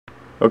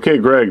Okay,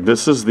 Greg,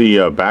 this is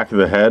the back of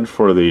the head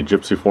for the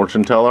Gypsy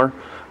fortune teller.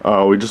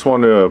 We just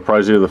wanted to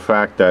apprise you of the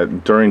fact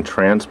that during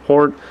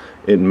transport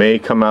it may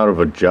come out of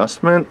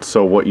adjustment.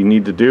 So what you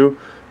need to do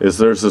is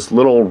there's this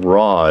little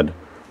rod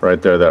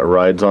right there that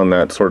rides on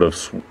that sort of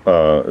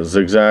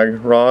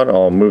zigzag rod.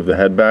 I'll move the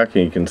head back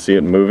and you can see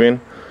it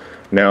moving.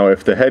 Now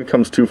if the head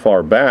comes too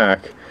far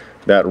back,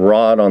 that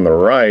rod on the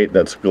right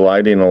that's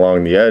gliding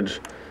along the edge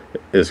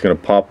is going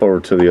to pop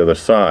over to the other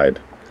side.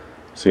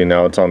 See,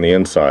 now it's on the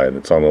inside,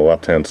 it's on the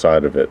left hand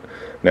side of it.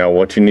 Now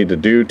what you need to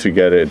do to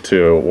get it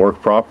to work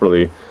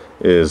properly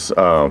is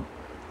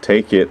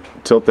take it,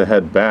 tilt the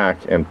head back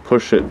and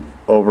push it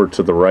over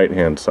to the right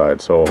hand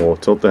side. So we'll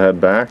tilt the head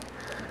back,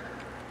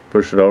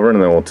 push it over,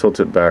 and then we'll tilt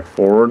it back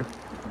forward,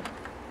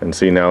 and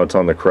see, now it's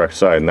on the correct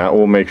side, and that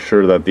will make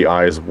sure that the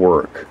eyes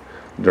work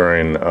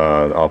during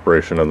the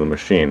operation of the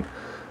machine.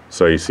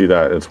 So you see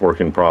that it's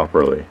working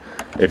properly.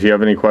 If you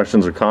have any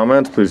questions or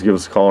comments, please give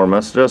us a call or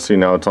message us. See,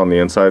 now it's on the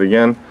inside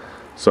again.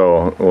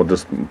 So we'll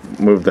just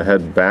move the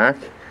head back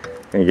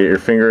and get your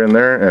finger in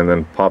there and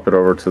then pop it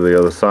over to the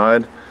other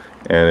side,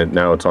 and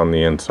now it's on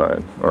the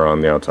inside, or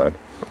on the outside.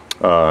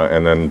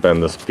 And then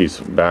bend this piece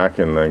back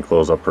and then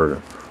close up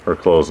her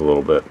close a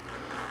little bit.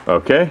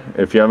 Okay,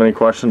 if you have any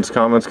questions,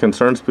 comments,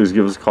 concerns, please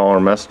give us a call or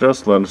message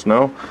us, let us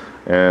know,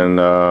 and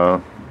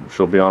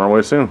she'll be on her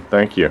way soon.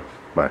 Thank you.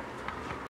 Bye.